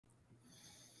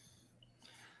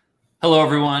Hello,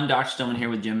 everyone. Dr. Stillman here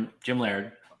with Jim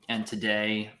Laird. And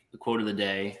today, the quote of the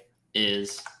day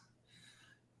is,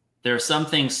 "There are some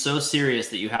things so serious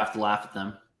that you have to laugh at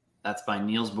them." That's by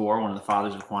Niels Bohr, one of the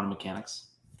fathers of quantum mechanics.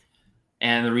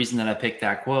 And the reason that I picked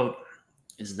that quote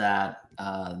is that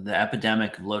the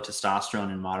epidemic of low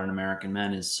testosterone in modern American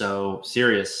men is so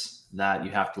serious that you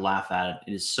have to laugh at it.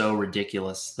 It is so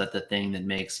ridiculous that the thing that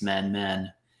makes men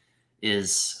men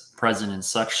is present in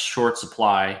such short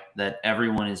supply that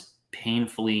everyone is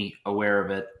painfully aware of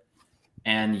it,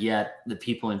 and yet the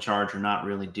people in charge are not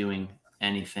really doing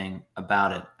anything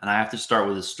about it. And I have to start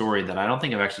with a story that I don't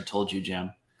think I've actually told you,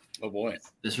 Jim. Oh boy.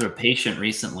 This was a patient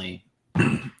recently.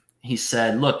 He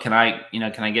said, "Look, can I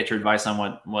get your advice on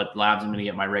what labs I'm going to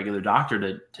get my regular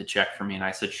doctor to check for me?" And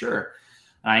I said, "Sure."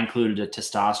 And I included a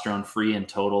testosterone free and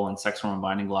total and sex hormone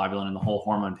binding globulin and the whole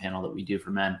hormone panel that we do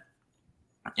for men,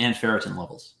 and ferritin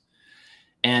levels.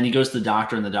 And he goes to the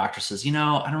doctor, and the doctor says, I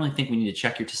don't really think we need to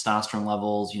check your testosterone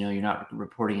levels. You're not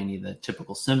reporting any of the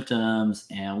typical symptoms,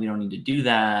 and we don't need to do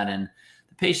that. And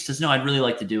the patient says, "No, I'd really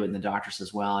like to do it." And the doctor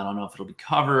says, "Well, I don't know if it'll be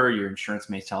covered. Your insurance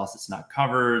may tell us it's not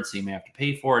covered, so you may have to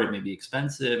pay for it. It may be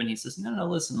expensive." And he says, No,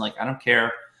 listen, I don't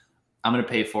care. I'm going to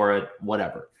pay for it,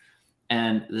 whatever.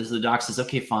 And the doc says,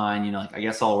 "Okay, fine. I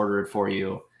guess I'll order it for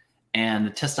you." And the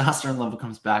testosterone level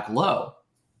comes back low.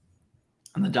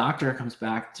 And the doctor comes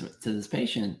back to this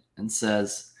patient and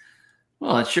says,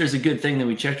 "Well, it sure is a good thing that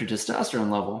we checked your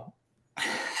testosterone level."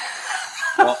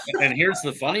 Well, and here's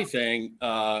the funny thing.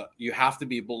 You have to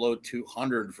be below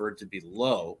 200 for it to be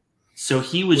low. So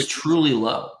he was truly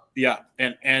low. Yeah.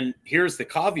 And here's the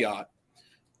caveat.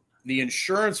 The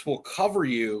insurance will cover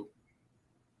you,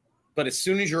 but as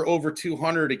soon as you're over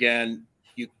 200 again,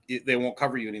 they won't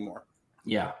cover you anymore.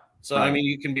 Yeah. So, right. I mean,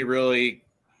 you can be really,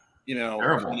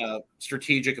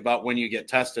 strategic about when you get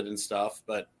tested and stuff,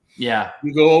 but yeah,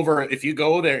 if you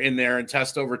go in there and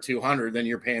test over 200, then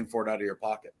you're paying for it out of your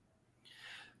pocket.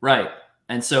 Right.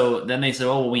 And so then they said,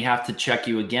 "Oh, well, we have to check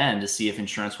you again to see if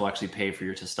insurance will actually pay for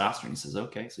your testosterone." He says,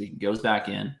 "Okay." So he goes back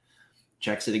in,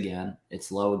 checks it again.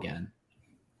 It's low again.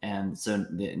 And so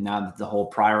now the whole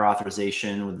prior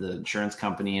authorization with the insurance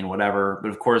company and whatever, but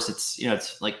of course it's,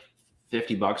 it's like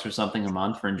 $50 or something a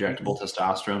month for injectable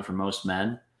testosterone for most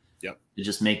men. Yep. To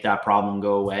just make that problem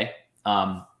go away.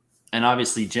 And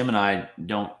obviously Jim and I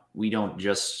don't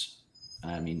just,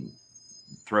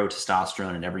 throw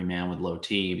testosterone at every man with low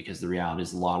T, because the reality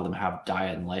is a lot of them have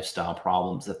diet and lifestyle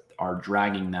problems that are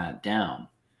dragging that down.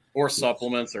 Or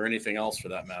supplements or anything else for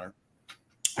that matter.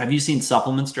 Have you seen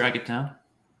supplements drag it down?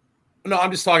 No,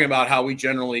 I'm just talking about how we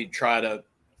generally try to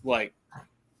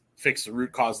fix the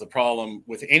root cause of the problem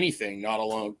with anything, not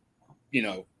alone,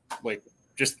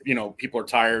 just, people are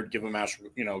tired, give them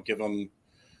give them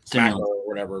macro or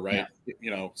whatever. Right.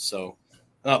 Yeah. So,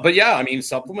 but yeah, I mean,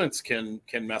 supplements can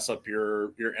mess up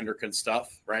your endocrine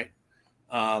stuff. Right.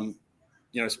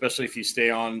 Especially if you stay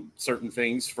on certain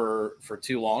things for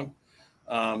too long.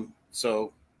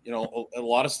 So, a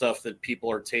lot of stuff that people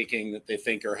are taking that they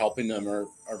think are helping them or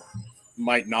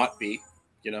might not be,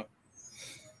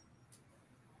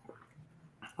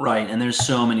 Right. And there's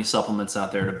so many supplements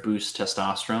out there to boost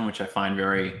testosterone, which I find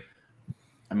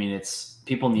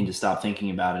people need to stop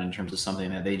thinking about it in terms of something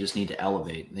that they just need to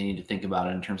elevate. They need to think about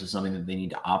it in terms of something that they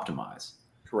need to optimize.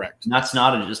 Correct. And that's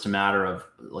not just a matter of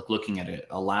looking at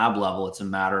a lab level. It's a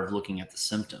matter of looking at the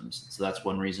symptoms. So that's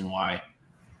one reason why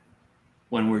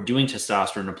when we're doing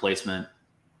testosterone replacement,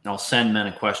 I'll send men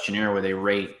a questionnaire where they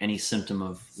rate any symptom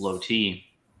of low T.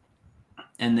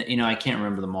 And, I can't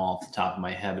remember them all off the top of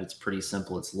my head, but it's pretty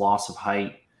simple. It's loss of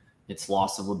height. It's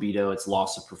loss of libido. It's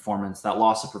loss of performance. That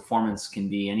loss of performance can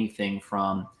be anything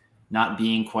from not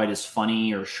being quite as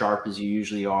funny or sharp as you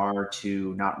usually are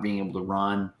to not being able to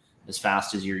run as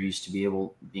fast as you're used to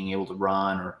being able to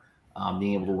run, or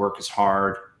being able to work as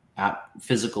hard at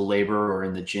physical labor or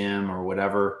in the gym or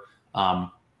whatever. And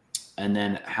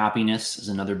then happiness is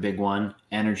another big one.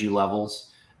 Energy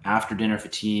levels, after dinner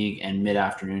fatigue, and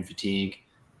mid-afternoon fatigue.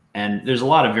 And there's a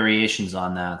lot of variations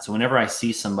on that. So whenever I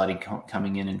see somebody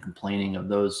coming in and complaining of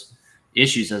those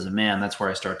issues as a man, that's where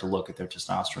I start to look at their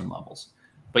testosterone levels.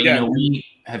 But, we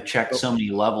have checked so many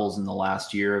levels in the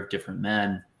last year of different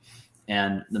men.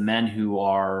 And the men who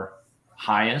are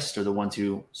highest are the ones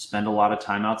who spend a lot of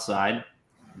time outside,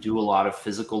 do a lot of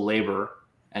physical labor,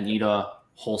 and eat a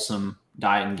wholesome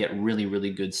diet and get really,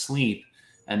 really good sleep.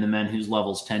 And the men whose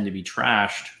levels tend to be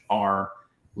trashed are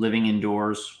living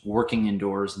indoors, working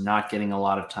indoors, not getting a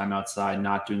lot of time outside,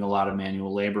 not doing a lot of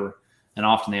manual labor. And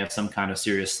often they have some kind of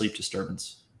serious sleep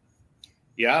disturbance.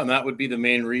 Yeah. And that would be the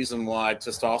main reason why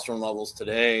testosterone levels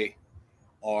today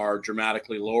are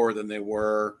dramatically lower than they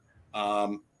were,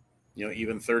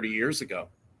 even 30 years ago,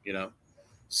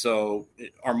 So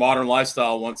our modern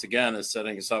lifestyle, once again, is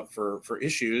setting us up for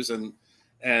issues. And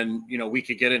we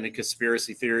could get into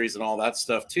conspiracy theories and all that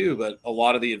stuff too. But a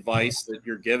lot of the advice that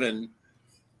you're given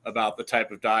about the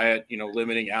type of diet,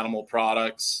 limiting animal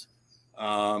products,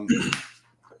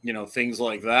 things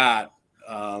like that,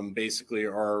 basically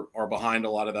are behind a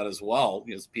lot of that as well.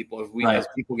 As people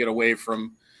get away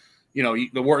from,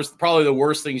 probably the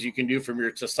worst things you can do from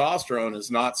your testosterone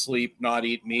is not sleep, not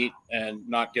eat meat, and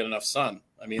not get enough sun.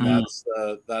 I mean,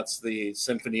 that's the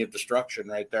symphony of destruction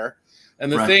right there.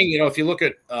 And the thing, if you look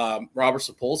at Robert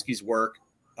Sapolsky's work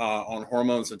on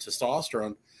hormones and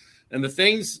testosterone, and the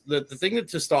thing that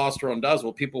testosterone does,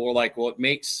 well, people were like, well, it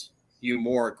makes you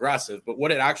more aggressive, but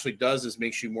what it actually does is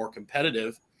makes you more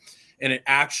competitive, and it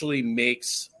actually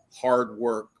makes hard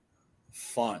work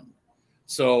fun.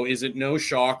 So is it no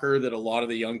shocker that a lot of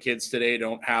the young kids today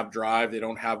don't have drive, they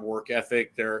don't have work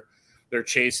ethic, they're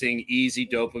chasing easy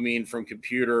dopamine from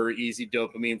computer, easy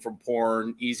dopamine from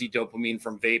porn, easy dopamine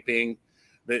from vaping.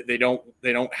 They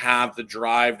don't have the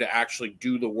drive to actually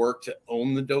do the work to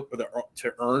own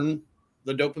to earn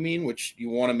the dopamine, which you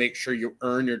want to make sure you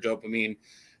earn your dopamine.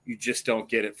 You just don't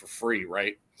get it for free,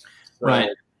 right? So right.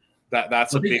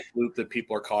 That's a big loop that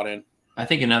people are caught in. I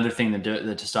think another thing that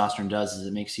the testosterone does is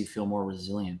it makes you feel more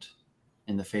resilient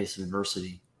in the face of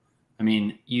adversity. I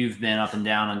mean, you've been up and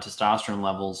down on testosterone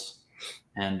levels,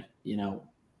 and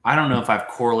I don't know if I've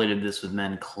correlated this with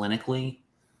men clinically,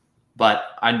 but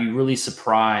I'd be really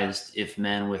surprised if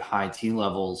men with high T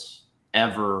levels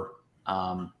ever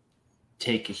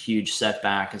take a huge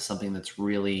setback as something that's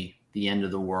really the end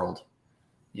of the world.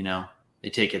 They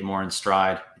take it more in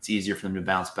stride. It's easier for them to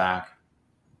bounce back.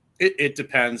 It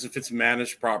depends if it's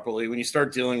managed properly. When you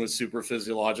start dealing with super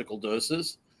physiological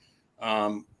doses,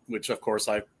 which of course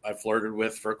I flirted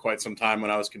with for quite some time when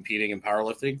I was competing in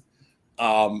powerlifting.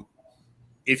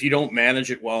 If you don't manage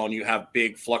it well and you have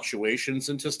big fluctuations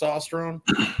in testosterone,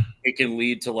 it can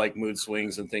lead to like mood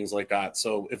swings and things like that.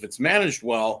 So if it's managed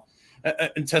well,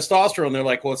 and testosterone, they're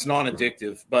like, well, it's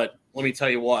non-addictive. But let me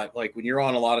tell you what, like when you're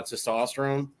on a lot of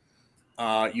testosterone,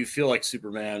 you feel like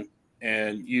Superman,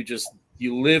 and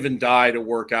you live and die to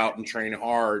work out and train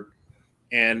hard,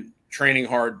 and training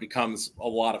hard becomes a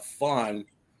lot of fun.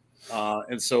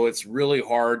 And so it's really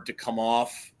hard to come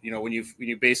off, when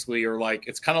you basically are like,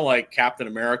 it's kind of like Captain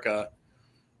America.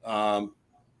 I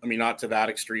mean, not to that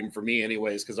extreme for me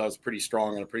anyways, because I was pretty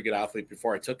strong and a pretty good athlete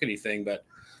before I took anything. But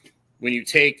when you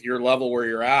take your level where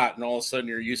you're at and all of a sudden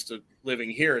you're used to living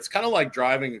here, it's kind of like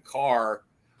driving a car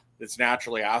that's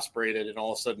naturally aspirated and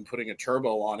all of a sudden putting a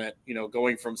turbo on it,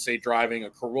 going from, say, driving a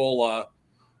Corolla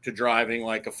to driving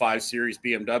like a 5 Series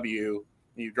BMW.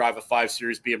 You drive a 5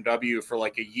 Series BMW for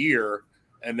like a year,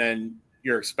 and then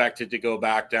you're expected to go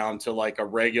back down to like a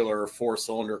regular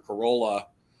 4-cylinder Corolla.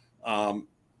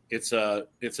 It's a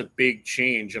big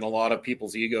change, and a lot of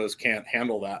people's egos can't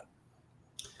handle that.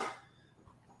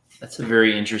 That's a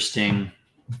very interesting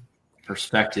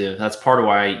perspective. That's part of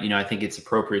why, I think it's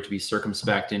appropriate to be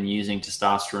circumspect in using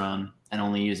testosterone and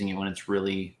only using it when it's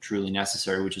really, truly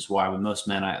necessary, which is why with most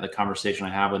men, the conversation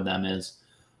I have with them is,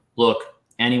 look,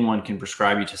 anyone can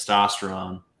prescribe you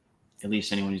testosterone, at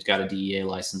least anyone who's got a DEA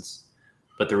license.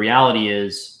 But the reality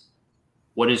is,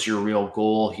 what is your real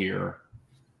goal here?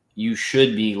 You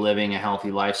should be living a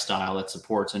healthy lifestyle that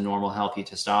supports a normal, healthy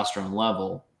testosterone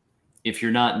level. If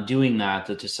you're not doing that,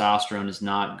 the testosterone is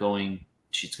not going,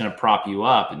 it's going to prop you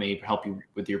up. It may help you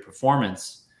with your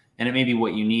performance, and it may be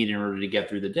what you need in order to get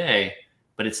through the day,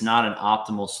 but it's not an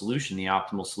optimal solution. The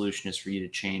optimal solution is for you to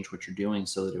change what you're doing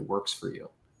so that it works for you,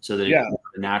 so that it's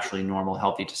a naturally normal,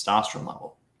 healthy testosterone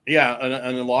level. Yeah.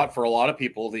 And for a lot of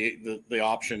people, the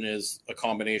option is a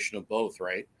combination of both,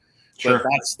 right? Sure. But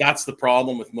that's the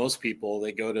problem with most people.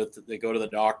 They go to the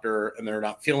doctor and they're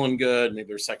not feeling good. Maybe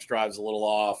their sex drive's a little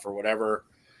off or whatever.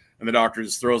 And the doctor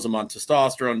just throws them on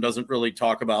testosterone, doesn't really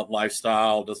talk about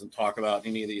lifestyle, doesn't talk about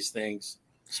any of these things,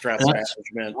 stress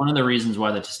management. One of the reasons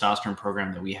why the testosterone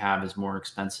program that we have is more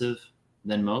expensive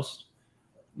than most.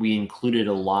 We included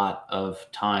a lot of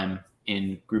time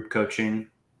in group coaching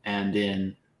and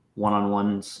in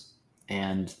one-on-ones,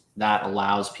 and that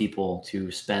allows people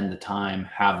to spend the time,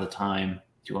 have the time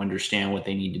to understand what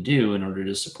they need to do in order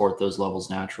to support those levels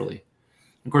naturally.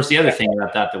 Of course, the other thing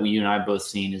about that you and I both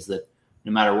seen is that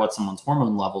no matter what someone's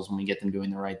hormone levels, when we get them doing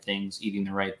the right things, eating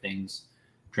the right things,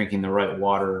 drinking the right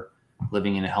water,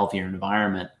 living in a healthier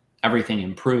environment, everything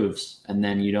improves. And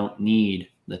then you don't need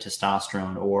the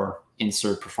testosterone or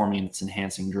insert performance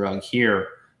enhancing drug here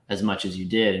as much as you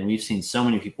did. And we've seen so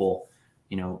many people,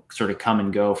 sort of come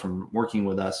and go from working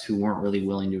with us who weren't really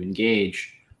willing to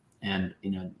engage. and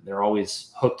they're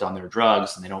always hooked on their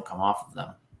drugs and they don't come off of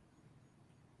them.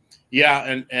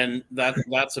 Yeah, and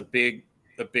that's a big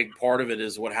part of it.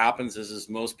 Is what happens is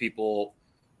most people,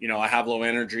 I have low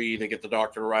energy, they get the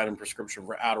doctor to write them prescription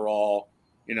for Adderall.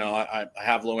 I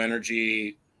have low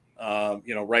energy,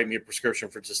 write me a prescription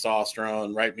for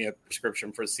testosterone, write me a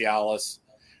prescription for Cialis,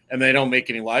 and they don't make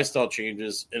any lifestyle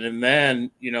changes. And then,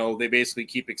 they basically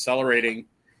keep accelerating.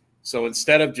 So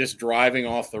instead of just driving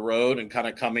off the road and kind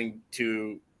of coming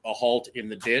to a halt in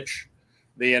the ditch,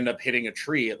 they end up hitting a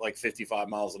tree at like 55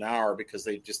 miles an hour because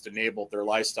they just enabled their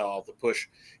lifestyle to push.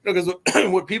 Because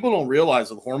what people don't realize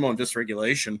with hormone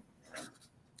dysregulation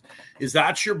is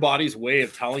that's your body's way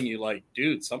of telling you, like,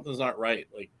 dude, something's not right.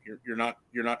 Like you're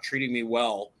not treating me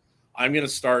well. I'm going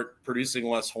to start producing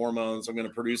less hormones. I'm going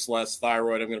to produce less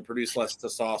thyroid. I'm going to produce less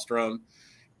testosterone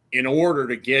in order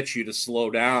to get you to slow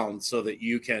down so that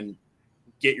you can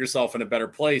get yourself in a better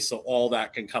place. So all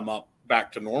that can come up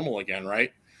back to normal again.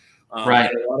 Right.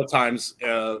 Right. A lot of times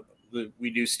we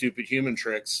do stupid human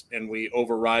tricks and we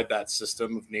override that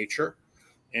system of nature.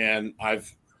 And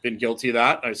I've been guilty of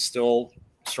that. I still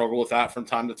struggle with that from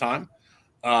time to time.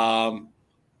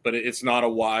 But it's not a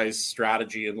wise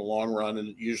strategy in the long run. And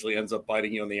it usually ends up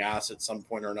biting you in the ass at some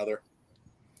point or another.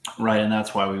 Right. And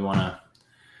that's why we want to,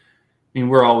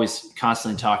 we're always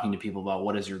constantly talking to people about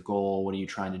what is your goal? What are you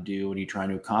trying to do? What are you trying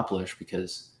to accomplish?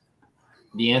 Because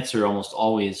the answer almost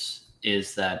always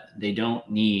is that they don't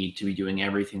need to be doing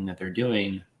everything that they're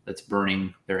doing that's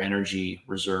burning their energy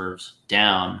reserves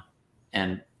down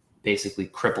and basically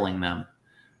crippling them.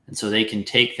 And so they can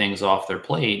take things off their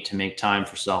plate to make time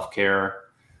for self-care,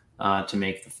 to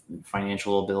make the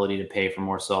financial ability to pay for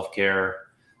more self-care.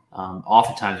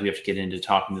 Oftentimes we have to get into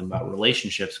talking to them about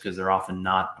relationships because they're often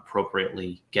not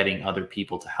appropriately getting other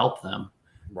people to help them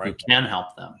who can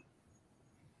help them.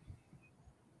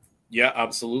 Yeah,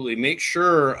 absolutely. Make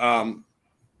sure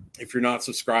if you're not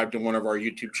subscribed to one of our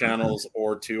YouTube channels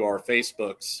or to our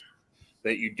Facebooks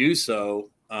that you do so.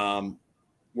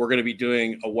 We're going to be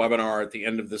doing a webinar at the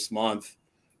end of this month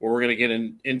where we're going to get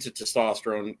into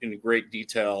testosterone in great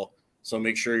detail. So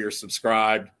make sure you're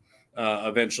subscribed.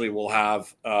 Eventually we'll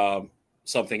have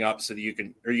something up so that you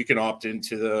can opt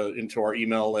into our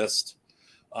email list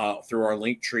through our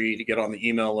link tree to get on the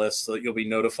email list so that you'll be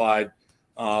notified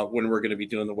when we're going to be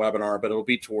doing the webinar, but it'll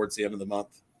be towards the end of the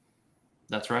month.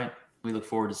 That's right. We look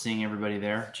forward to seeing everybody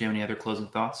there. Do you have any other closing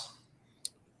thoughts?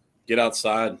 Get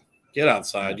outside. Get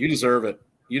outside. You deserve it.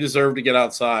 You deserve to get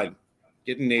outside.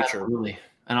 Get in nature. Absolutely.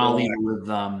 And I'll leave you with,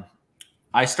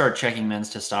 I start checking men's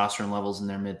testosterone levels in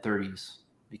their mid-30s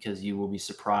because you will be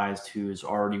surprised who is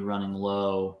already running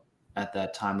low at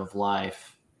that time of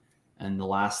life. And the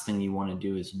last thing you want to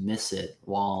do is miss it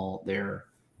while their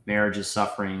marriage is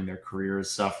suffering, their career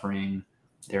is suffering,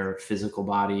 their physical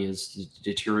body is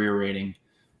deteriorating,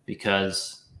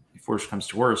 because if worse comes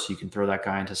to worse, you can throw that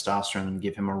guy in testosterone and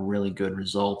give him a really good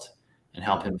result and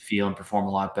help him feel and perform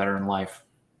a lot better in life.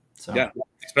 So yeah,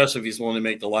 especially if he's willing to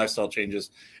make the lifestyle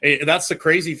changes. And that's the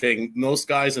crazy thing. Most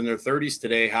guys in their 30s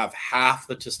today have half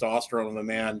the testosterone of a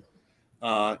man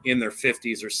in their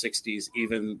 50s or 60s,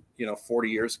 even 40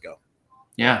 years ago.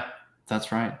 Yeah,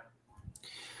 that's right.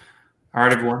 All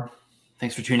right, everyone.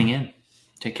 Thanks for tuning in.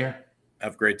 Take care.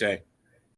 Have a great day.